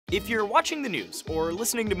If you're watching the news or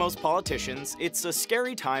listening to most politicians, it's a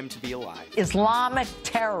scary time to be alive. Islamic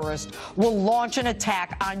terrorists will launch an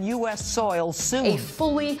attack on U.S. soil soon. A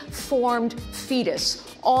fully formed fetus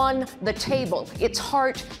on the table, its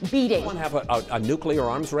heart beating. Want to have a nuclear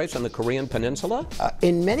arms race on the Korean Peninsula?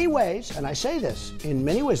 In many ways, and I say this, in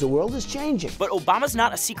many ways the world is changing. But Obama's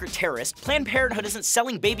not a secret terrorist, Planned Parenthood isn't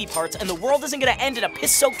selling baby parts, and the world isn't gonna end in a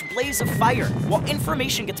piss-soaked blaze of fire, while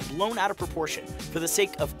information gets blown out of proportion for the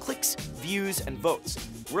sake of clicks, views, and votes.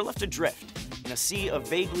 We're left adrift in a sea of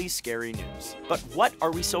vaguely scary news. But what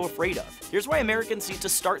are we so afraid of? Here's why Americans need to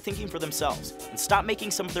start thinking for themselves and stop making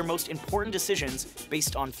some of their most important decisions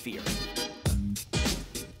based on fear.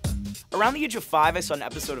 Around the age of 5, I saw an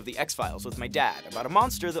episode of The X-Files with my dad about a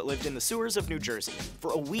monster that lived in the sewers of New Jersey.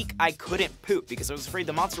 For a week, I couldn't poop because I was afraid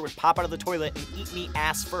the monster would pop out of the toilet and eat me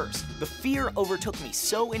ass first. The fear overtook me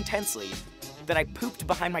so intensely that I pooped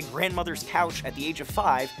behind my grandmother's couch at the age of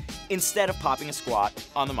 5 instead of popping a squat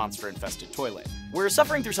on the monster-infested toilet. We're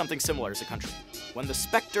suffering through something similar as a country. When the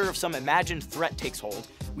specter of some imagined threat takes hold,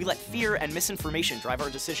 we let fear and misinformation drive our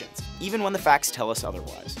decisions, even when the facts tell us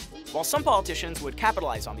otherwise. While some politicians would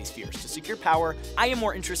capitalize on these fears to secure power, I am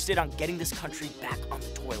more interested on getting this country back on the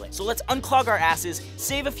toilet. So let's unclog our asses,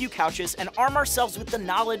 save a few couches, and arm ourselves with the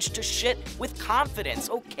knowledge to shit with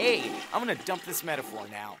confidence. Okay, I'm gonna dump this metaphor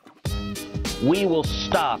now. We will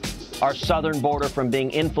stop our southern border from being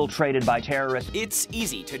infiltrated by terrorists. It's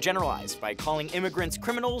easy to generalize by calling immigrants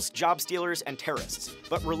criminals, job stealers, and terrorists.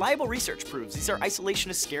 But reliable research proves these are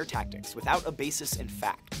isolationist scare tactics without a basis in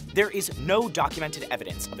fact. There is no documented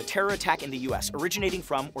evidence of a terror attack in the US originating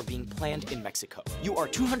from or being planned in Mexico. You are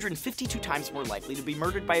 252 times more likely to be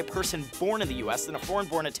murdered by a person born in the US than a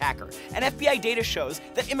foreign-born attacker. And FBI data shows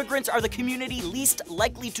that immigrants are the community least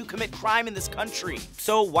likely to commit crime in this country.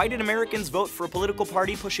 So why did Americans vote for a political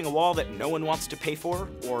party pushing a wall that no one wants to pay for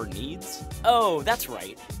or needs? Oh, that's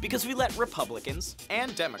right, because we let Republicans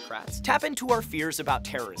and Democrats tap into our fears about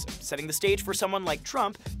terrorism, setting the stage for someone like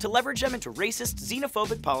Trump to leverage them into racist,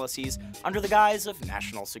 xenophobic policies under the guise of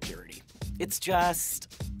national security. It's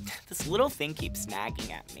just, this little thing keeps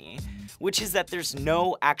nagging at me, which is that there's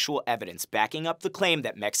no actual evidence backing up the claim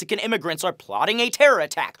that Mexican immigrants are plotting a terror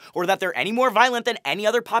attack or that they're any more violent than any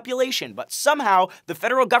other population, but somehow the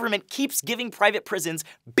federal government keeps giving private prisons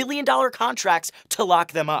billion-dollar contracts to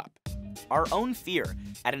lock them up. Our own fear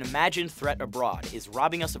at an imagined threat abroad is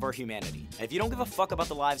robbing us of our humanity. And if you don't give a fuck about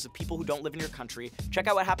the lives of people who don't live in your country, check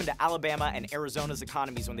out what happened to Alabama and Arizona's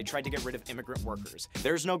economies when they tried to get rid of immigrant workers.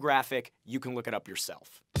 There's no graphic, you can look it up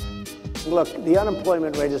yourself. Look, the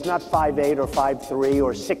unemployment rate is not 5.8 or 5.3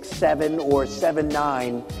 or 6.7 or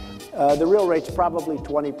 7.9. The real rate's probably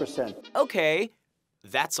 20%. Okay,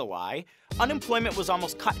 that's a lie. Unemployment was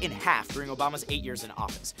almost cut in half during Obama's 8 years in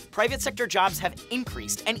office. Private sector jobs have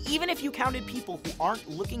increased, and even if you counted people who aren't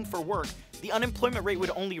looking for work, the unemployment rate would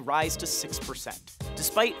only rise to 6%.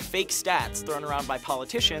 Despite fake stats thrown around by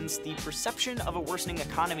politicians, the perception of a worsening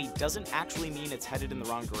economy doesn't actually mean it's headed in the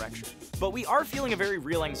wrong direction. But we are feeling a very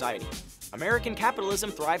real anxiety. American capitalism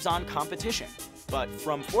thrives on competition. But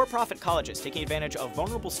from for-profit colleges taking advantage of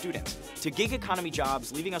vulnerable students to gig economy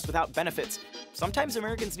jobs leaving us without benefits, sometimes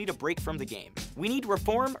Americans need a break from the game. We need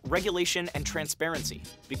reform, regulation, and transparency.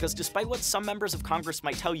 Because despite what some members of Congress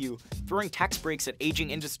might tell you, throwing tax breaks at aging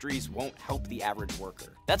industries won't help the average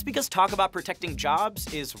worker. That's because talk about protecting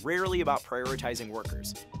jobs is rarely about prioritizing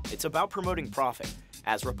workers. It's about promoting profit,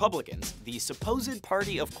 as Republicans, the supposed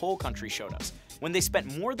party of coal country, showed us when they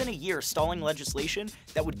spent more than a year stalling legislation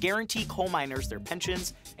that would guarantee coal miners their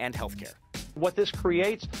pensions and health care. What this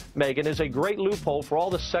creates, Megan, is a great loophole for all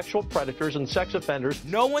the sexual predators and sex offenders.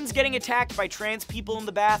 No one's getting attacked by trans people in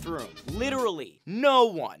the bathroom. Literally, no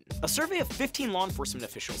one. A survey of 15 law enforcement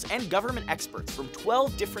officials and government experts from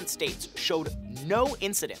 12 different states showed no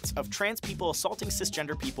incidents of trans people assaulting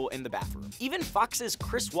cisgender people in the bathroom. Even Fox's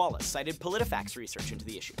Chris Wallace cited PolitiFact's research into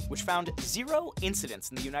the issue, which found 0 incidents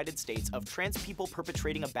in the United States of trans people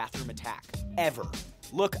perpetrating a bathroom attack, ever.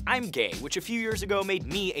 Look, I'm gay, which a few years ago made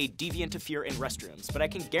me a deviant to fear in restrooms, but I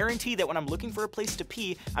can guarantee that when I'm looking for a place to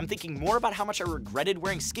pee, I'm thinking more about how much I regretted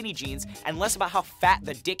wearing skinny jeans and less about how fat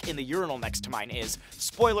the dick in the urinal next to mine is.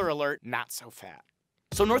 Spoiler alert, not so fat.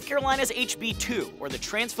 So North Carolina's HB 2, or the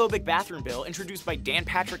transphobic bathroom bill introduced by Dan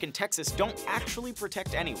Patrick in Texas, don't actually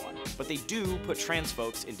protect anyone, but they do put trans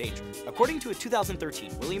folks in danger. According to a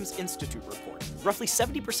 2013 Williams Institute report, roughly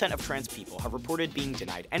 70% of trans people have reported being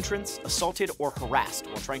denied entrance, assaulted, or harassed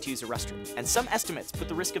while trying to use a restroom. And some estimates put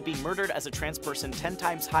the risk of being murdered as a trans person 10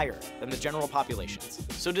 times higher than the general populations.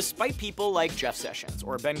 So despite people like Jeff Sessions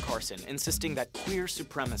or Ben Carson insisting that queer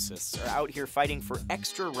supremacists are out here fighting for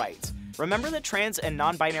extra rights, Remember that trans and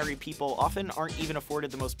non-binary people often aren't even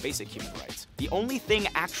afforded the most basic human rights. The only thing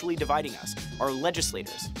actually dividing us are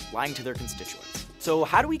legislators lying to their constituents. So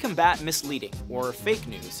how do we combat misleading or fake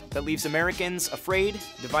news that leaves Americans afraid,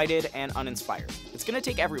 divided, and uninspired? It's gonna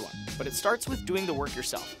take everyone, but it starts with doing the work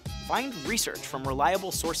yourself. Find research from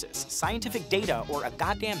reliable sources, scientific data, or a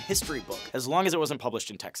goddamn history book, as long as it wasn't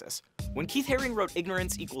published in Texas. When Keith Haring wrote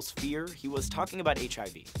ignorance equals fear, he was talking about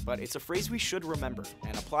HIV, but it's a phrase we should remember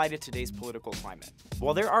and apply to today's political climate.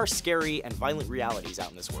 While there are scary and violent realities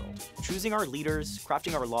out in this world, choosing our leaders,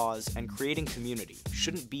 crafting our laws, and creating community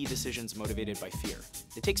shouldn't be decisions motivated by fear.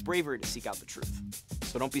 It takes bravery to seek out the truth.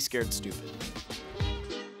 So don't be scared stupid.